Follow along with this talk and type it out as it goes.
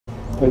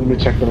Let me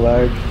check the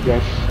lag.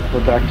 Yes,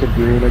 we're back to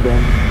green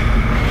again.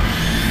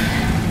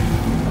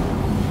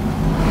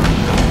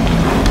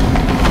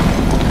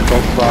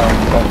 That's fine,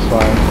 that's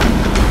fine.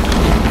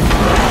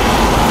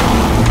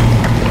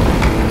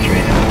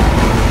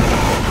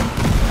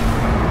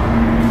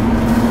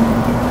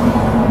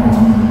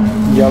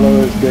 Yellow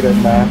is good at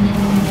math.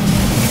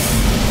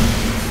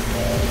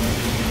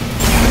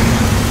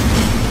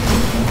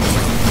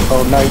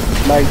 Oh, night,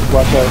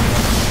 watch out.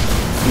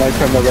 Night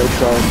from the right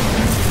side.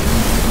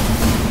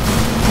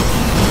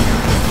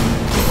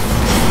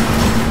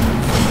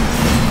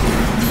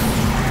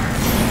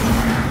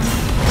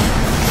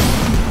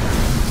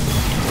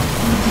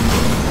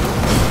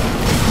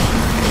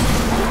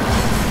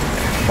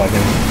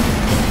 Fucking.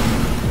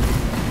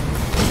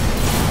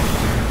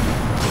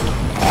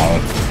 Oh,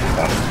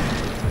 fuck.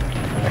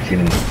 I see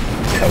them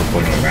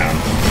teleporting around.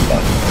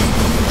 Fuck.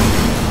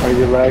 Are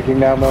you lagging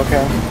now,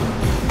 Melcam?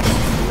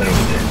 A little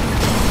bit.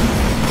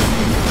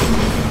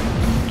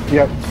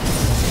 Yep.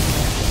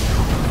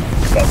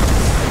 Fuck.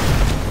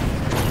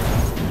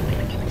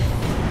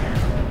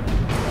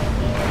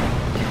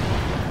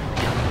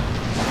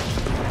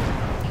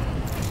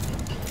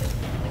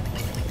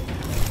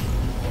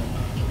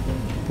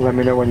 Let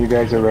me know when you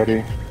guys are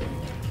ready.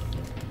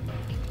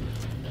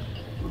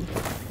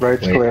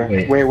 Right's clear.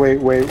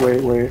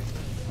 Wait.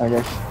 I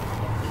guess.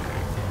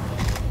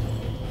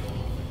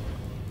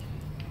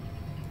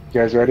 You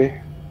guys ready?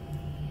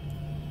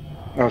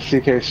 Oh,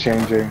 CK's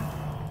changing.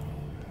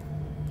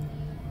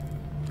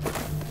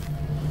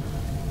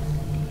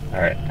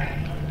 Alright.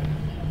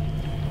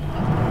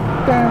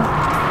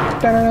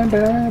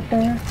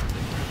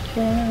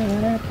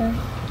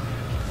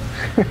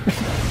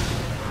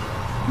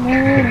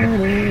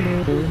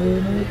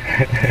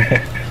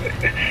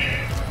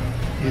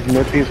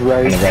 He's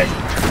right. On the right.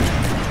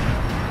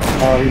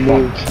 Oh, he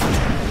moved.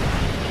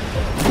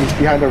 He's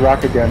behind the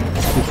rock again.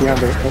 He's behind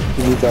the...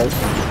 he moved out.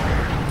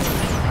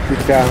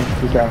 He's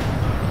down.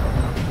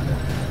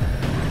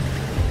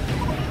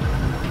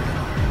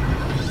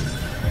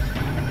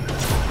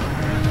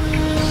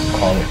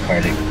 Call it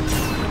party.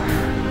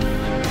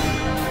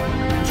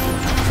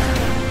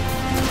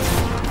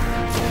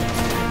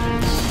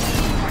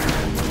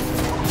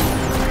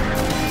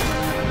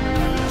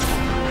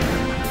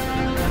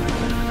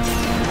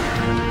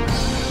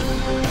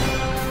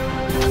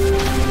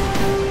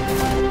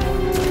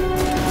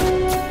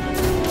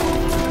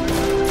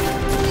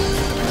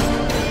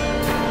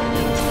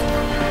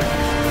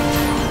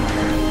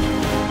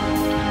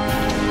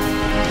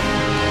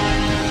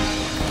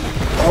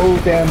 Oh,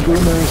 damn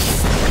boomers.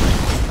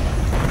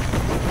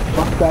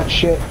 Fuck that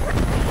shit.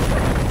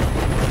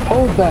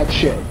 Hold that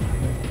shit.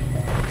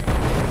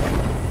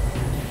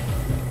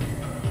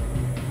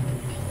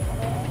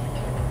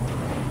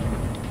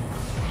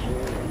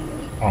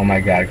 Oh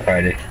my god,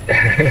 Cardi. Is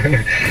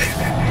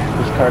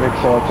Cardiff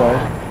still outside?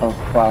 Oh,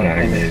 wow. No,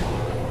 he did.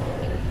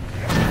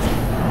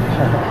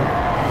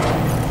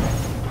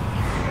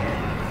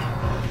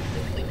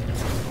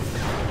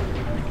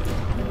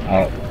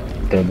 Oh,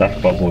 the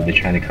left bubble will be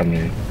trying to come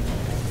in.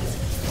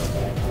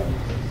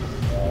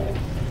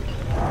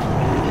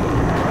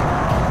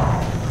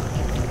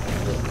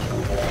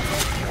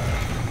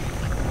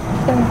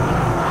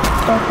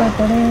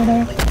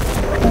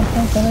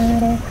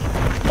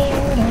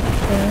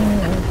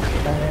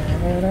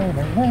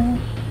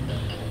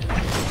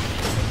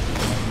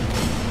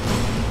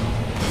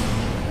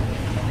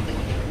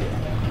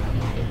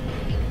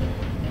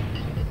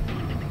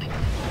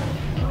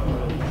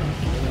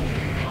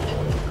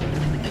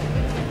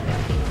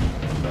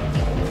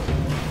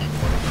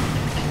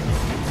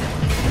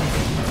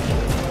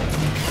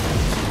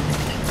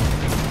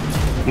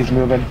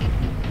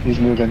 He's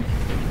moving.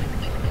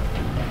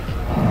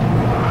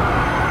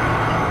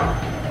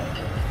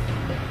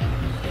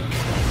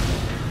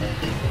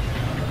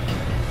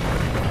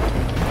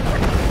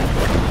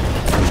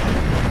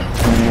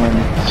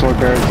 Sword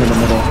bear's in the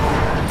middle.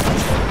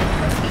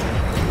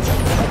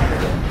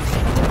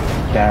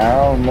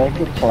 Down like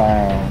a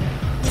clown.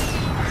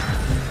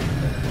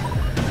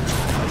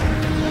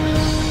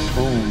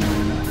 Boom.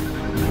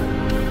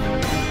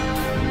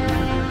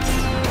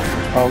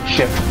 Oh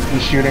shit,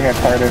 he's shooting at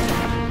Cardiff.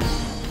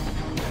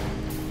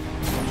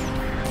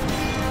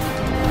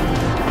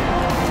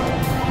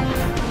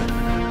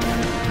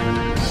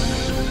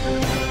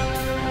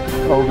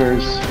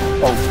 Ogres.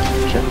 Oh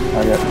shit,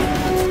 not yet.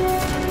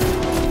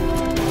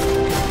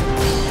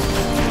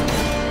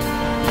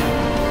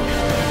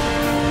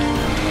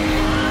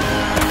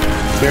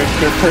 They're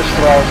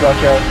personnel,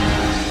 watch out.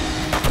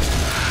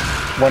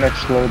 One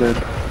exploded.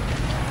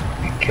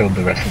 Killed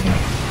the rest of them.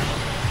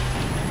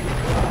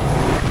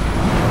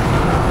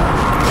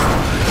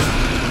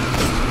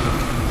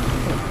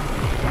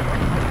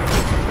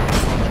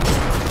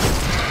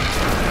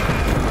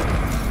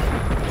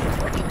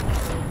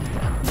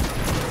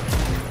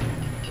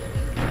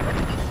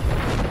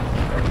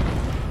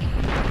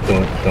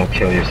 Don't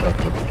kill yourself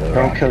with the Don't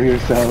rock. kill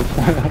yourself.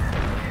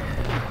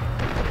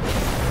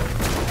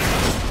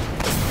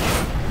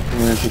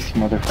 Where's this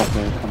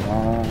motherfucker? Come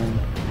on.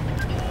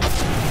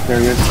 There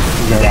he is.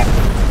 He's Yeah. out.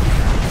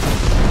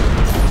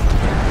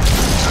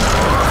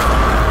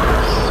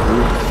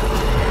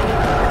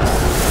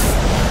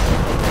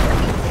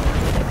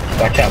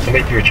 Watch out,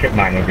 somebody threw a trip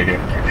mine over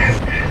here.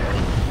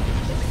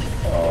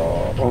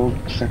 Oh,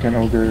 second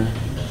ogre.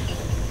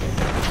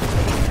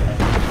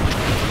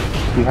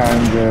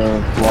 Behind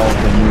the wall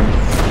from you.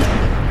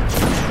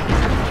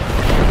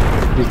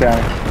 He's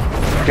down.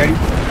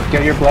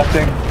 Get your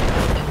blessing.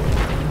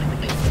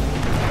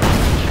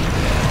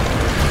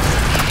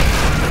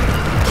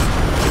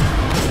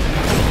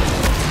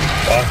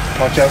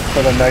 Watch out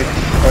for the knights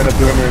or the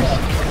boomers.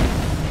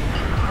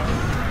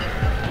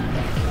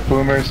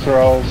 Boomers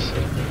thralls.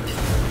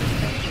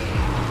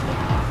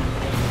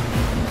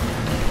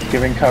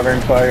 Giving cover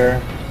and fire.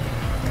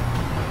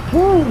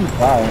 Woo!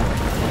 Wow.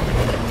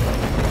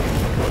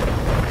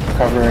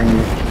 Covering.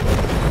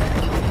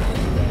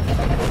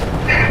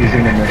 He's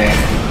in the middle.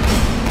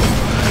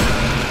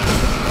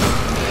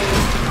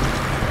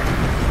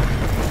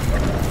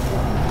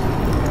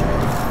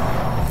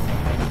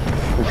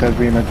 This has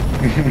been a...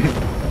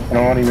 I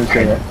don't want to even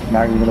say it.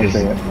 Not even gonna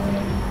say it.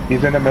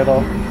 He's in the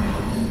middle.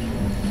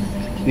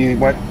 He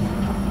went...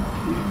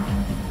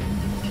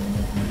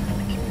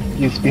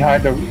 He's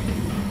behind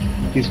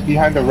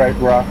the right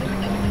rock.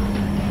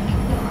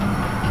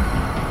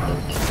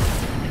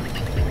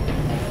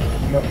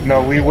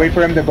 No, we wait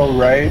for him to go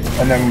right,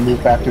 and then we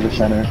move back to the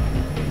center.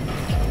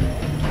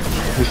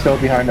 He's still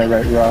behind that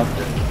right rock.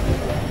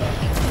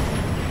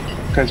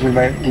 Because we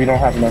don't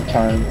have enough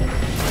time.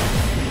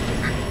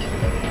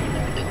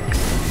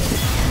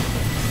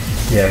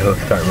 Yeah, he'll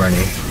start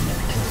running.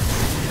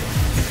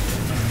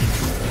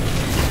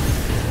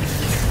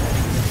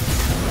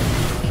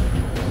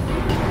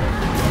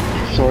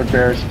 Sword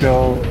bear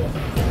still.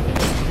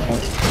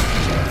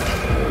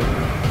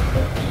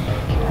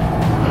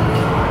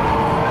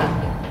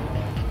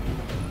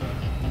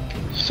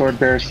 Sword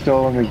bear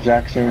still in the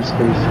exact same space.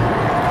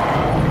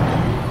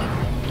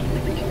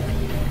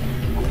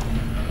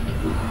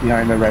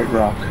 Behind the right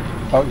rock.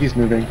 Oh, he's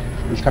moving.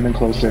 He's coming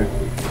closer.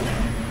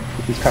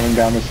 He's coming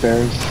down the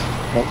stairs.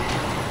 Oh,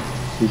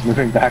 he's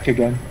moving back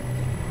again.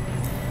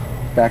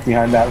 Back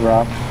behind that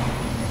rock.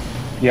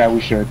 Yeah,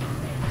 we should.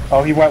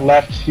 Oh, he went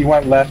left. He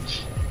went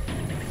left.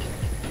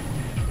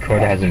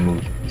 Crota hasn't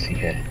moved. See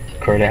here.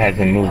 Crota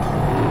hasn't moved.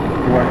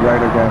 He went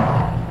right again.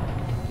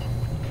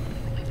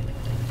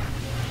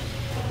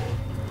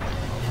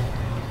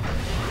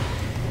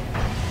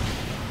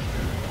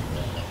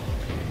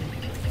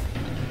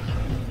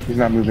 He's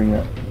not moving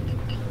yet.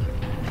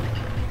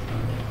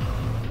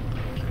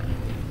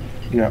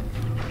 Yeah.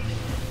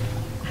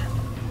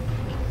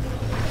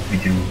 We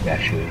do,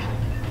 actually.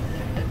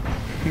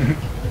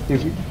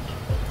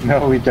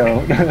 No, we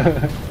don't.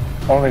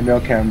 Only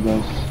Milcam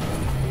does.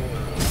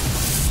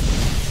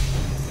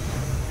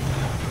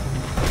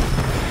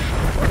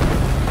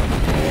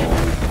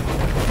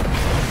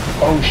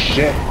 Oh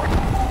shit!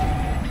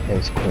 That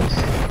was close.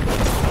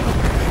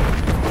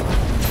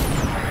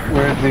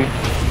 Where is he?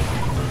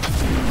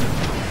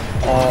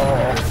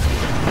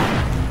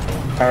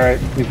 Alright,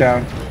 he's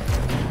down.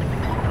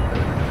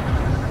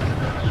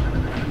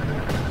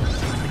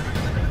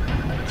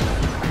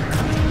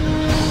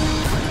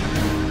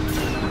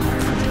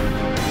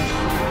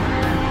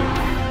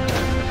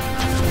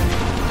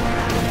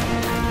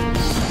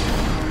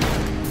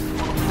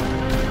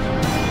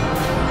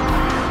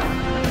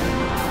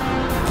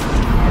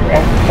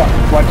 Oh fuck,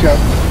 watch out.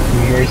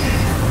 Boomers.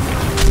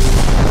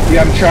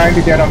 Yeah, I'm trying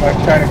to get him,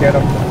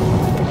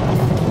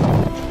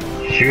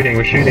 Shooting,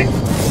 we're shooting.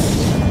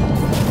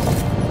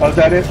 Oh, is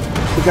that it?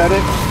 Is that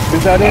it?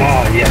 Is that it?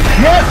 Oh, yes.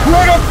 Yes!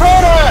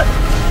 Crota!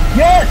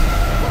 Yes!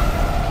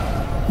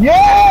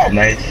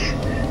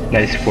 Yes!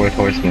 Nice fourth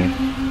horseman.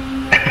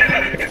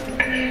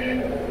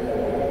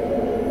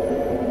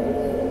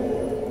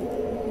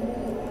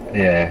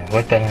 Yeah,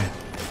 what the...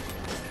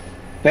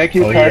 Thank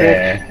you, Oh Kartik.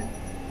 yeah.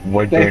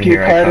 Thank you,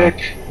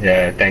 Kartik.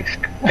 Yeah, thanks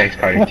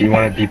Kartik. Do you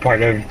want to be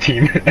part of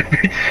Team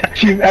Epic Sack?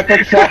 Team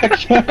Epic Sack.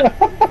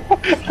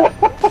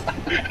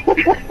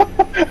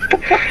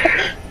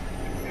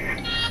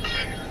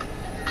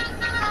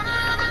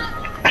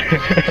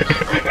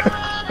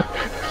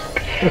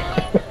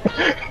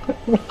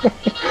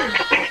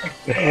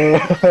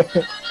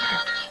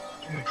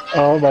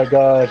 Oh my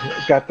god,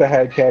 got the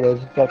head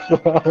cannon. That's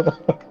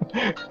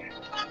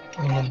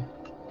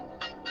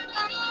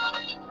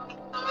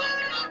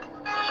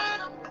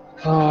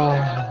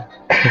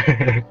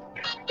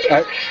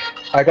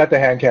I got the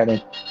hand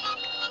cannon.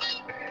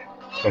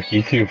 Fuck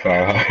you too,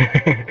 far.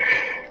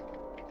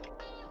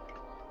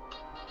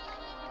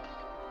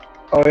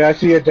 Oh yeah, I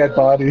see a dead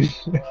body.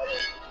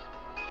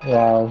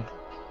 Wow.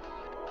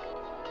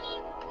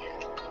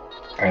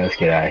 Alright, let's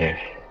get out of here.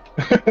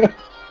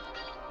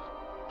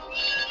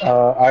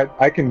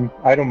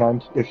 I don't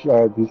mind if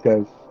these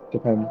guys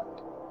depend.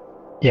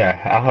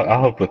 Yeah,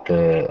 I'll help with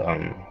the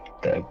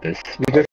abyss. We just